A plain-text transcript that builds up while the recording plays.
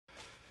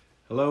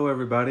Hello,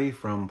 everybody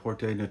from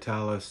Puerto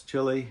Natales,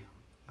 Chile.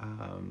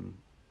 Um,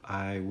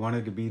 I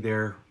wanted to be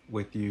there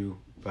with you,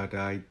 but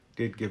I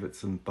did give it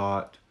some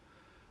thought.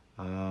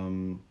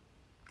 Um,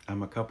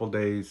 I'm a couple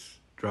days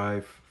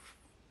drive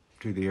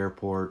to the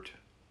airport,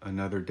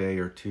 another day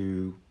or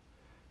two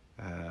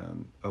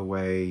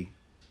away,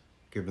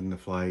 given the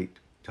flight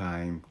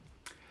time,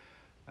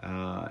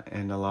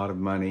 and a lot of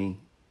money,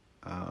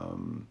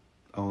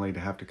 only to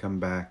have to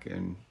come back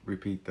and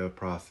repeat the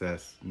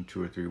process in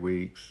 2 or 3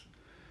 weeks.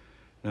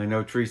 And I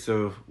know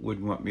Teresa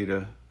wouldn't want me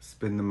to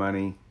spend the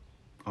money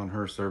on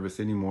her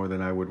service any more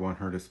than I would want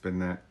her to spend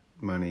that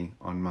money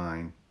on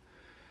mine.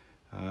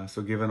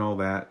 So given all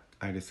that,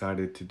 I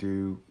decided to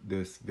do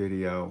this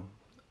video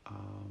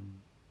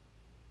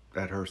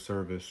at her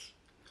service.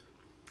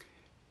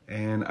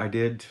 And I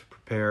did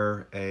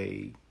prepare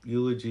a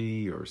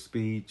eulogy or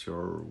speech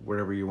or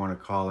whatever you want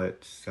to call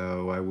it.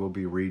 So I will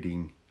be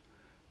reading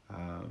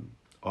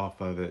off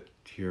of it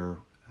here.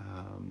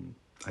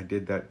 I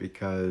did that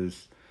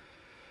because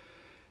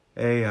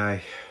I'm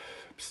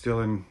still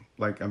in,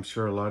 like I'm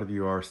sure a lot of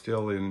you are,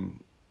 still in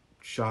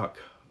shock,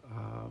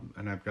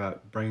 and I've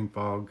got brain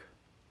fog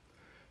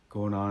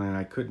going on, and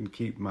I couldn't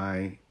keep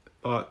my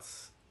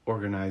thoughts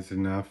organized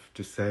enough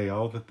to say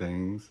all the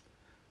things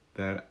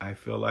that I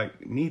feel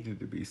like needed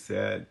to be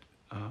said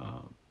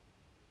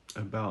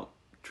about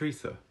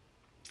Teresa.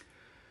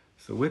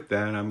 So with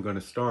that, I'm going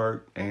to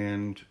start,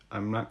 and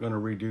I'm not going to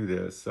redo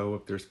this. So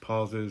if there's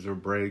pauses or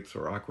breaks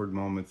or awkward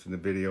moments in the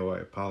video, I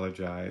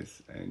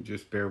apologize, and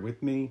just bear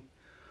with me,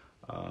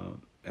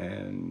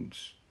 and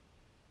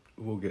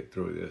we'll get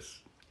through this.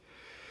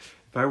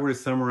 If I were to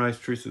summarize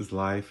Teresa's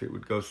life, it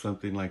would go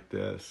something like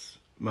this: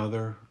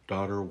 mother,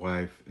 daughter,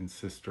 wife, and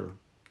sister.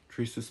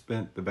 Teresa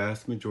spent the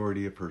vast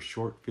majority of her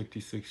short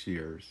 56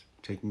 years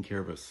taking care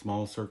of a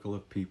small circle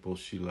of people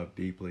she loved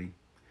deeply.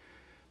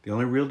 The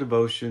only real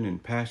devotion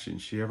and passion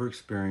she ever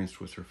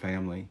experienced was her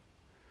family.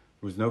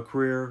 There was no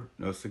career,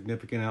 no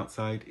significant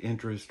outside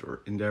interest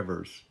or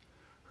endeavors.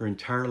 Her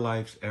entire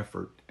life's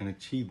effort and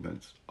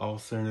achievements all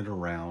centered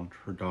around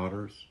her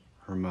daughters,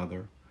 her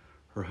mother,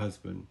 her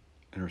husband,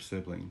 and her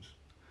siblings.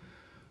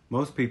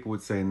 Most people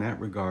would say in that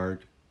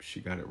regard, she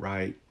got it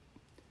right.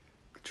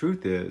 The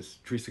truth is,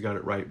 Teresa got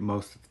it right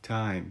most of the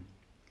time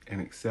and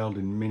excelled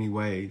in many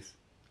ways.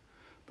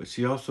 But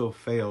she also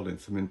failed in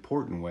some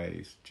important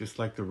ways, just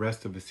like the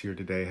rest of us here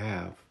today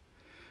have.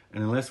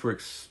 And unless we're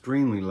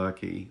extremely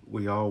lucky,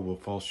 we all will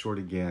fall short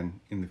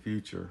again in the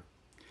future.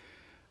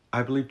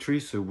 I believe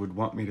Teresa would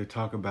want me to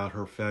talk about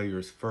her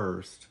failures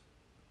first,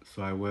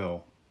 so I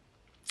will.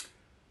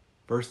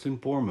 First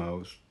and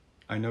foremost,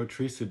 I know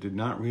Teresa did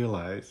not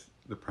realize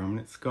the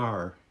permanent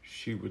scar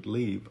she would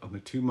leave on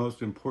the two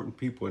most important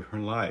people in her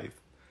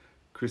life,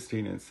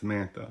 Christina and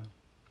Samantha.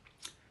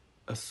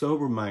 A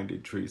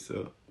sober-minded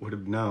Teresa would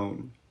have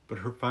known, but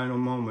her final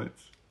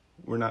moments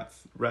were not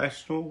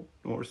rational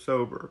nor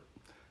sober.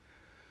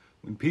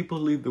 When people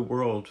leave the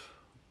world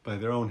by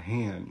their own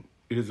hand,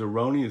 it is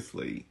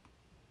erroneously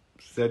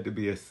said to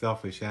be a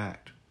selfish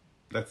act.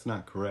 That's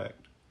not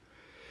correct.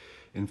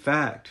 In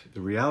fact,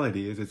 the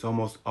reality is it's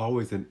almost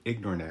always an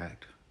ignorant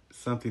act,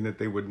 something that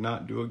they would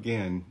not do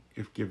again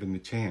if given the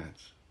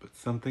chance. But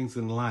some things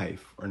in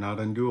life are not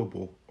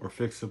undoable or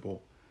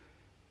fixable.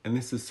 And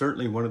this is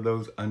certainly one of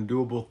those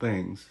undoable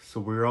things,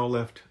 so we're all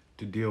left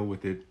to deal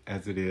with it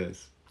as it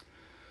is.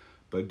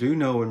 But do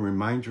know and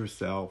remind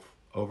yourself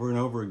over and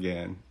over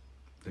again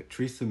that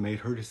Teresa made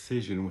her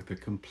decision with a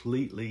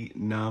completely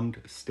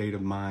numbed state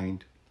of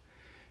mind,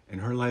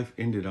 and her life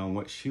ended on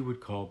what she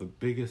would call the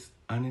biggest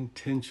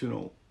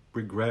unintentional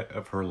regret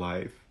of her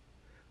life,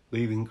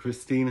 leaving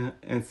Christina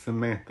and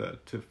Samantha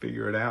to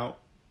figure it out.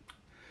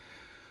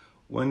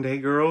 One day,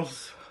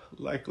 girls,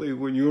 likely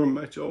when you are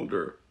much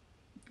older,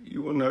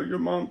 you will know your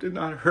mom did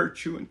not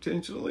hurt you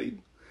intentionally,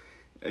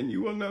 and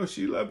you will know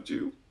she loved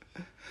you,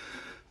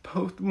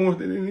 both more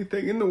than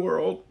anything in the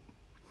world.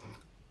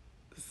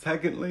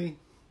 Secondly,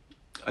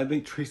 I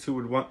think Teresa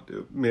would want to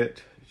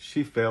admit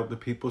she failed the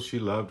people she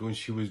loved when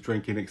she was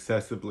drinking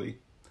excessively.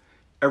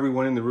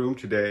 Everyone in the room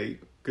today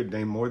could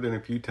name more than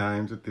a few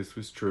times that this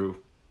was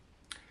true.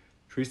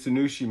 Teresa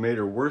knew she made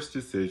her worst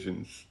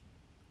decisions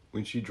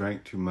when she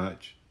drank too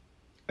much,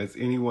 as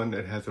anyone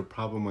that has a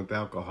problem with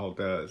alcohol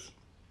does.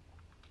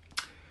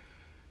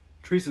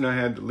 Teresa and I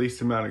had the least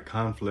amount of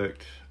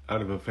conflict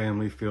out of a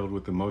family filled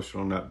with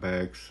emotional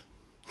nutbags.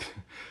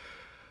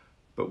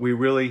 But we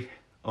really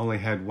only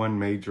had one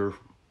major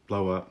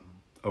blow up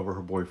over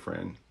her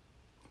boyfriend.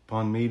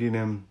 Upon meeting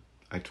him,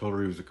 I told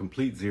her he was a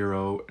complete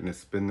zero and a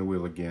spin the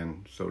wheel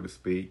again, so to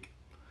speak.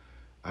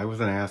 I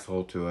was an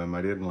asshole to him.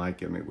 I didn't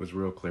like him. It was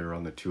real clear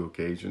on the 2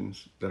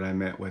 occasions that I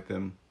met with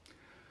him.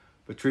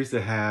 But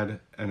Teresa had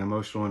an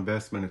emotional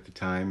investment at the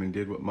time and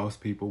did what most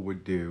people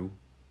would do,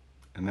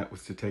 and that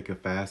was to take a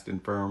fast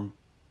and firm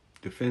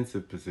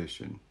defensive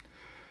position.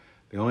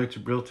 The only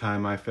real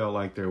time I felt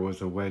like there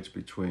was a wedge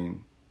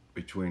between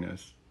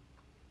us.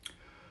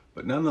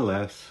 But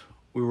nonetheless,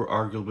 we were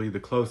arguably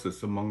the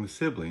closest among the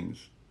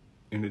siblings.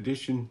 In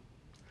addition,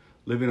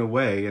 Living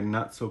away and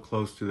not so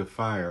close to the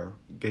fire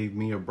gave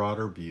me a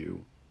broader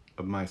view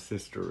of my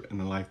sister and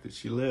the life that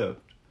she lived.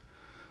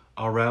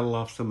 I'll rattle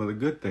off some of the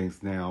good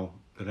things now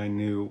that I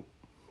knew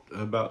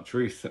about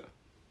Teresa.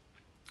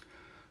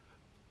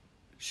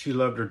 She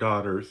loved her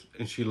daughters,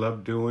 and she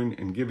loved doing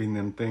and giving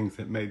them things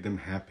that made them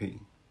happy.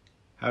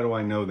 How do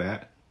I know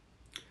that?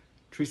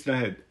 Teresa and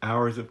I had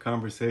hours of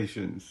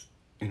conversations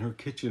in her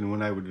kitchen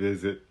when I would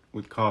visit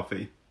with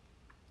coffee.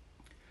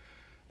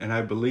 And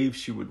I believe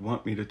she would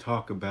want me to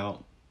talk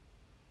about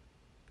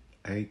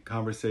a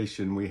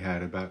conversation we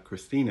had about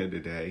Christina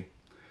today.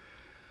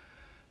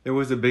 There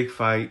was a big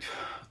fight.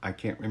 I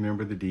can't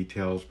remember the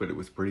details, but it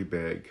was pretty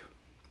big.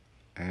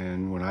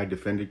 And when I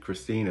defended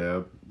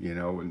Christina,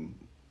 and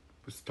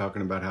was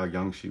talking about how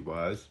young she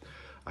was,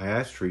 I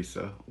asked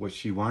Teresa what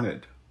she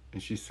wanted.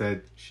 And she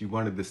said she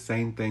wanted the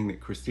same thing that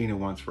Christina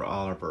wants for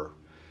Oliver,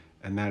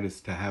 and that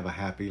is to have a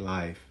happy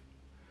life.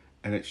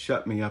 And it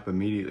shut me up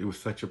immediately. It was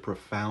such a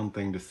profound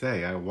thing to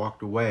say. I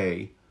walked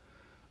away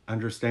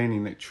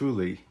understanding that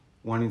truly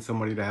wanting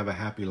somebody to have a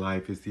happy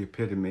life is the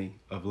epitome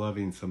of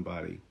loving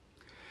somebody.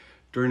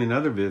 During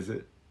another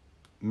visit,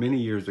 many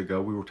years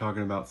ago, we were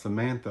talking about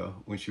Samantha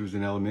when she was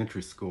in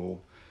elementary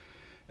school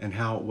and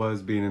how it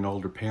was being an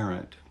older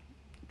parent.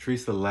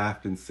 Teresa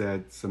laughed and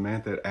said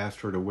Samantha had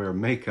asked her to wear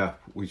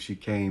makeup when she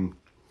came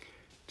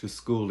to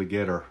school to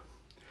get her.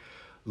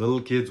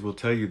 Little kids will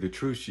tell you the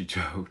truth, she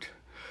joked.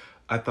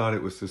 I thought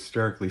it was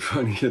hysterically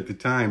funny at the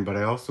time, but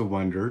I also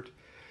wondered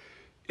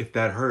if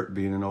that hurt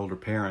being an older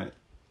parent.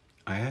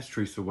 I asked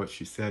Teresa what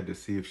she said to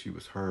see if she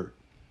was hurt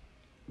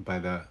by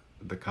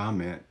the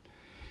comment.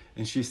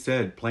 And she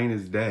said, plain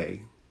as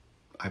day,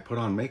 I put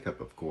on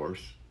makeup, of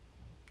course.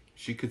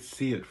 She could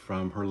see it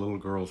from her little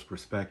girl's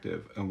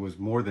perspective and was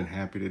more than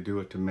happy to do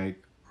it to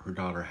make her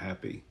daughter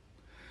happy.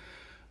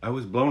 I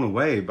was blown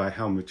away by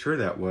how mature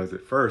that was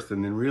at first,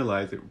 and then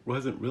realized it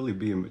wasn't really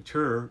being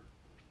mature.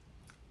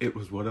 It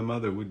was what a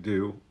mother would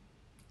do.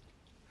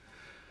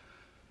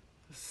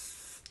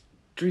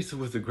 Teresa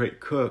was a great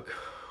cook.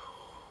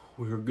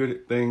 We were good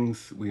at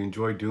things we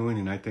enjoyed doing,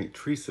 and I think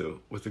Teresa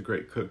was a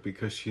great cook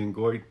because she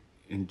enjoyed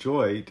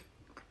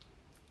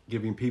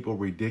giving people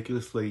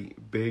ridiculously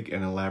big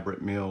and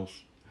elaborate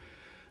meals.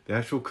 The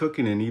actual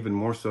cooking, and even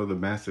more so the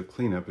massive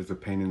cleanup, is a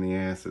pain in the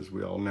ass, as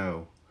we all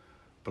know.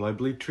 But I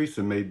believe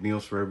Teresa made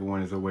meals for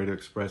everyone as a way to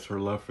express her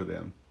love for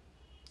them.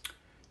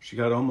 She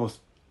got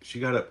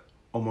up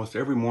almost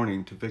every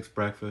morning to fix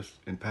breakfast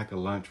and pack a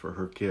lunch for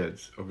her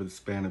kids over the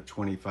span of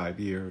 25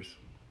 years.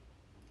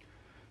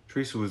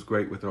 Teresa was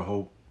great with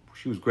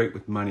she was great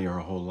with money her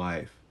whole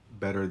life,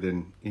 better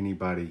than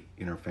anybody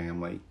in her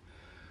family.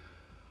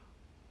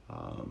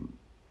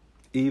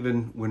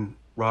 Even when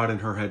Rod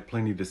and her had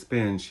plenty to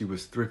spend, she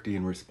was thrifty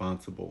and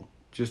responsible,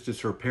 just as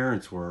her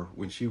parents were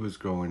when she was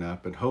growing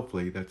up, and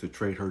hopefully that's a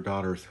trait her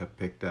daughters have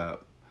picked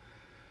up.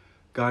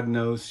 God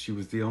knows she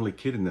was the only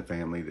kid in the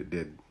family that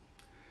did.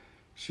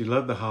 She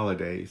loved the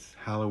holidays,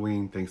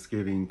 Halloween,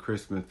 Thanksgiving,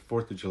 Christmas,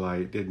 4th of July,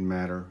 it didn't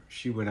matter.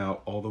 She went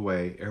out all the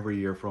way every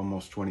year for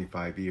almost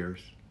 25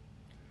 years.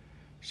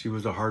 She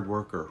was a hard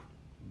worker,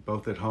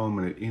 both at home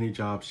and at any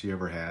job she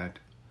ever had.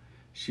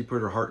 She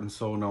put her heart and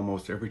soul in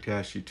almost every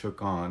task she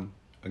took on,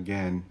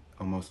 again,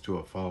 almost to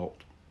a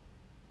fault.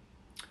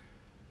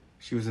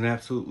 She was an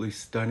absolutely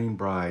stunning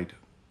bride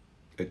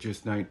at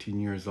just 19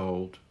 years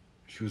old.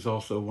 She was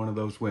also one of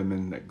those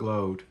women that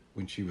glowed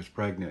when she was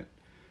pregnant.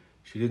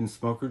 She didn't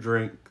smoke or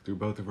drink through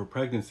both of her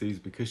pregnancies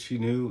because she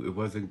knew it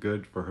wasn't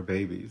good for her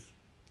babies.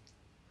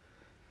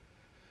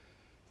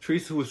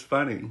 Teresa was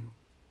funny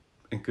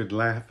and could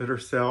laugh at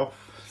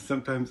herself,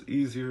 sometimes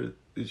easier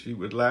than she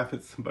would laugh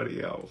at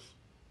somebody else.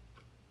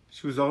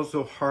 She was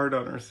also hard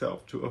on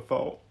herself to a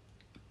fault.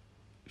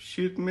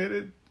 She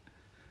admitted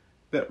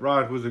that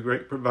Rod was a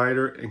great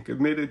provider and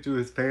committed to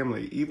his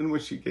family, even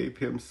when she gave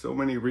him so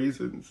many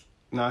reasons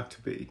not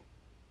to be.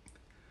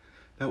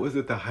 That was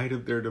at the height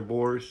of their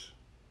divorce.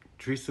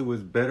 Teresa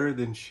was better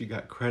than she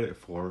got credit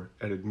for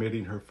at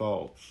admitting her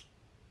faults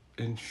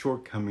and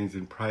shortcomings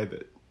in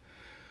private,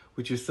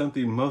 which is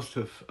something most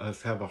of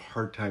us have a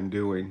hard time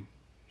doing.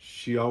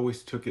 She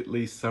always took at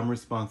least some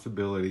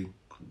responsibility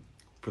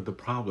for the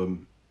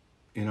problem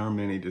in our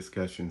many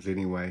discussions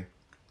anyway.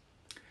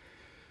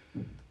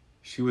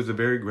 She was a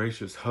very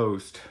gracious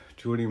host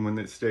to anyone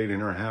that stayed in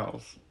her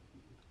house.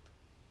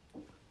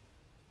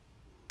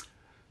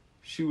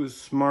 She was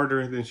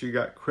smarter than she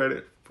got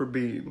credit for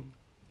being,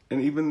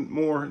 and even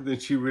more than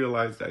she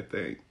realized, I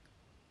think.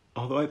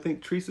 Although I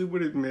think Teresa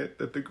would admit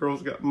that the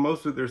girls got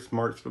most of their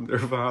smarts from their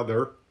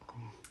father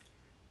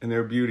and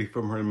their beauty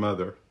from her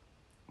mother.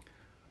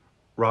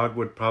 Rod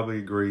would probably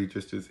agree,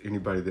 just as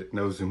anybody that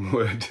knows him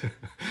would.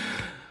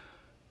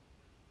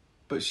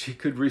 But she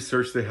could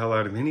research the hell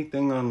out of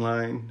anything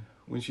online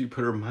when she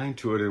put her mind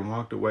to it and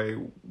walked away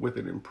with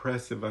an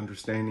impressive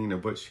understanding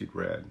of what she'd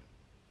read.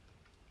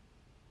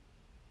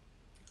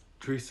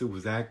 Teresa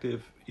was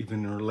active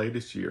even in her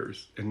latest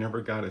years and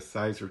never got a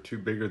size or two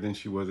bigger than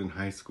she was in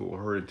high school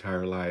her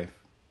entire life,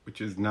 which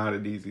is not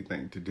an easy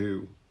thing to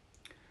do.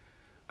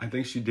 I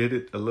think she did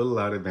it a little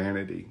out of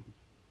vanity,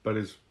 but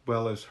as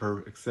well as her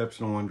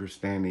exceptional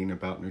understanding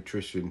about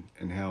nutrition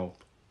and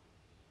health.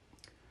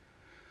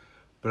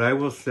 But I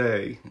will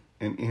say,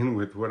 and end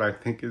with what I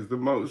think is the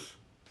most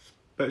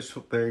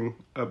special thing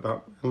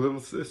about my little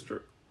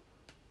sister.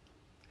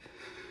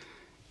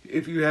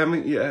 If you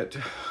haven't yet,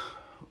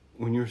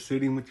 when you're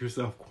sitting with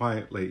yourself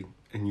quietly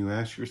and you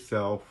ask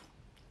yourself,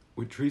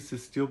 would Teresa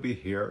still be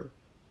here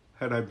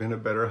had I been a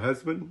better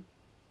husband,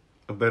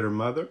 a better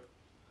mother,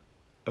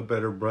 a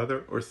better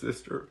brother or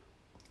sister?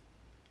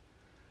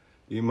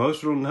 The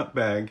emotional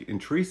nutbag in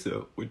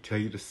Teresa would tell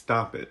you to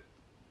stop it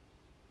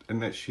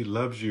and that she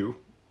loves you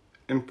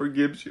and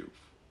forgives you.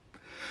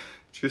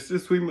 Just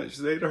as we must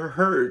say to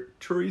her,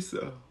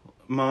 Teresa,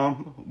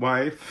 mom,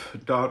 wife,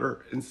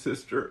 daughter, and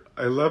sister,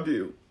 I love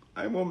you.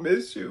 I will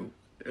miss you,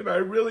 and I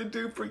really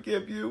do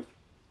forgive you.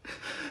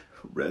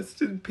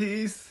 Rest in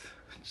peace,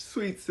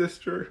 sweet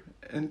sister.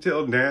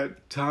 Until Dad,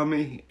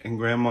 Tommy, and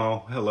Grandma,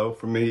 hello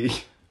from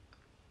me.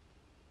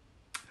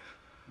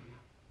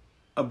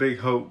 A big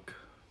hug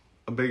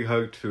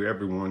to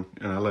everyone,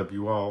 and I love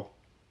you all.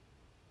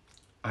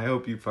 I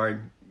hope you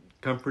find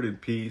comfort and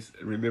peace,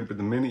 and remember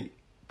the many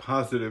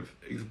positive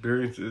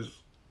experiences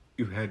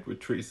you had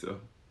with Teresa.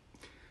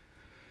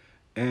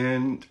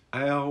 And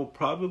I'll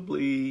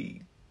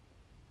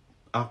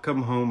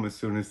come home as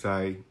soon as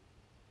I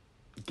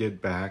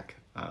get back.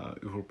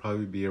 It will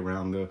probably be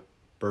around the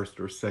first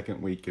or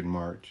second week in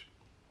March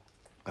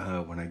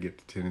when I get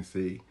to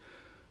Tennessee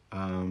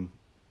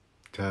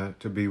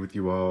to be with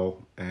you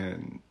all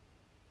and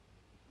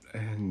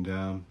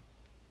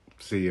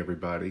see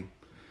everybody.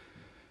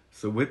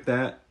 So with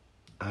that,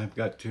 I've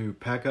got to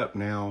pack up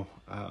now,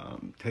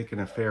 taking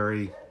a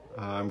ferry.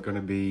 I'm going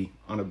to be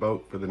on a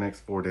boat for the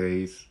next 4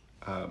 days,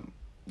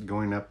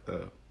 going up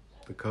the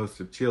coast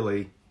of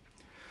Chile,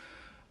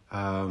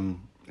 and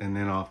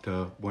then off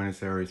to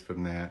Buenos Aires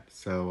from that.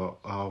 So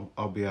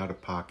I'll be out of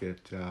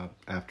pocket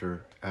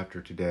after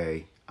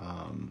today,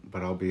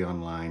 but I'll be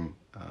online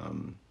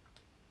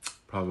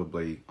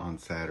probably on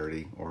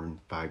Saturday or in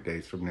 5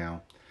 days from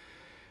now.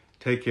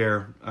 Take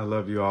care. I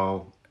love you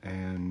all,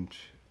 and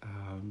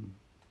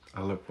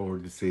I look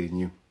forward to seeing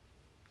you.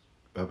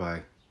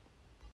 Bye-bye.